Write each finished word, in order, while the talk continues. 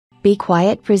Be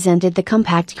Quiet presented the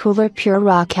compact cooler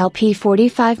PureRock LP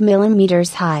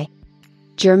 45mm high.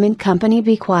 German company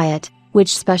Be Quiet,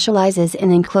 which specializes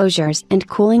in enclosures and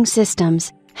cooling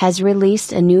systems, has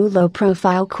released a new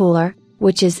low-profile cooler,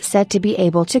 which is said to be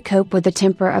able to cope with the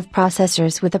temper of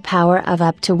processors with a power of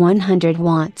up to 100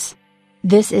 watts.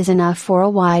 This is enough for a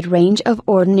wide range of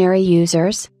ordinary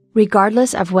users,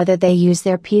 regardless of whether they use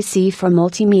their PC for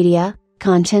multimedia,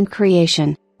 content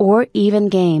creation, or even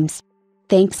games.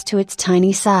 Thanks to its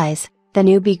tiny size, the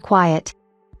new Be Quiet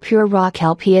PureRock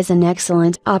LP is an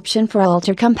excellent option for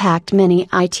ultra-compact mini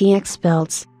ITX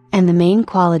builds, and the main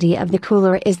quality of the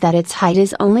cooler is that its height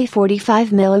is only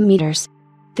 45mm.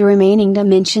 The remaining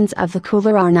dimensions of the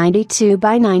cooler are 92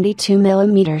 by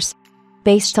 92mm.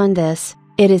 Based on this,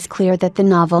 it is clear that the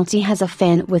novelty has a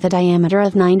fan with a diameter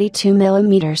of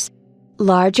 92mm.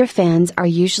 Larger fans are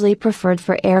usually preferred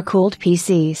for air-cooled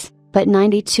PCs, but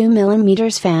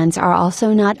 92mm fans are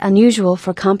also not unusual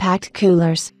for compact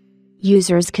coolers.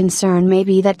 Users' concern may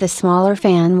be that the smaller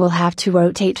fan will have to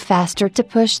rotate faster to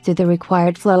push through the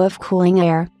required flow of cooling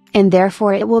air, and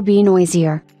therefore it will be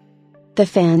noisier. The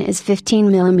fan is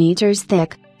 15mm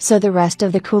thick, so the rest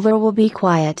of the cooler will be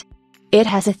quiet. It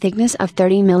has a thickness of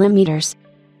 30mm.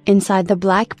 Inside the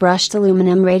black brushed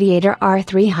aluminum radiator are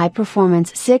 3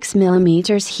 high-performance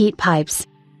 6mm heat pipes.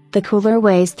 The cooler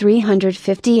weighs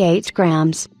 358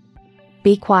 grams.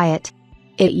 Be Quiet.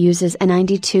 It uses a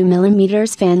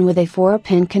 92mm fan with a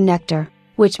 4-pin connector,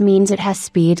 which means it has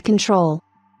speed control.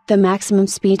 The maximum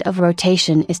speed of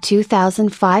rotation is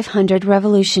 2,500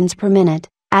 revolutions per minute.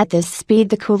 At this speed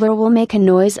the cooler will make a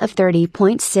noise of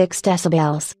 30.6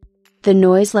 decibels. The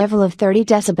noise level of 30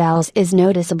 decibels is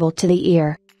noticeable to the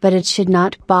ear, but it should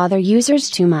not bother users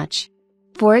too much.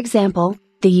 For example,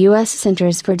 the U.S.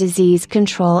 Centers for Disease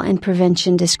Control and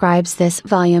Prevention describes this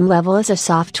volume level as a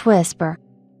soft whisper.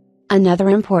 Another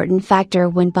important factor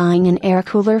when buying an air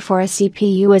cooler for a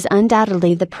CPU is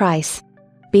undoubtedly the price.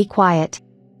 Be Quiet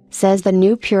says the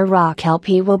new PureRock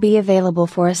LP will be available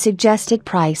for a suggested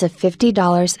price of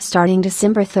 $50 starting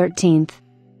December 13th.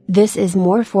 This is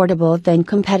more affordable than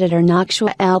competitor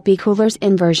Noctua LP coolers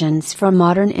in versions for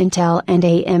modern Intel and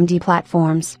AMD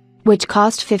platforms, which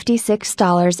cost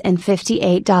 $56 and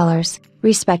 $58,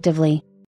 respectively.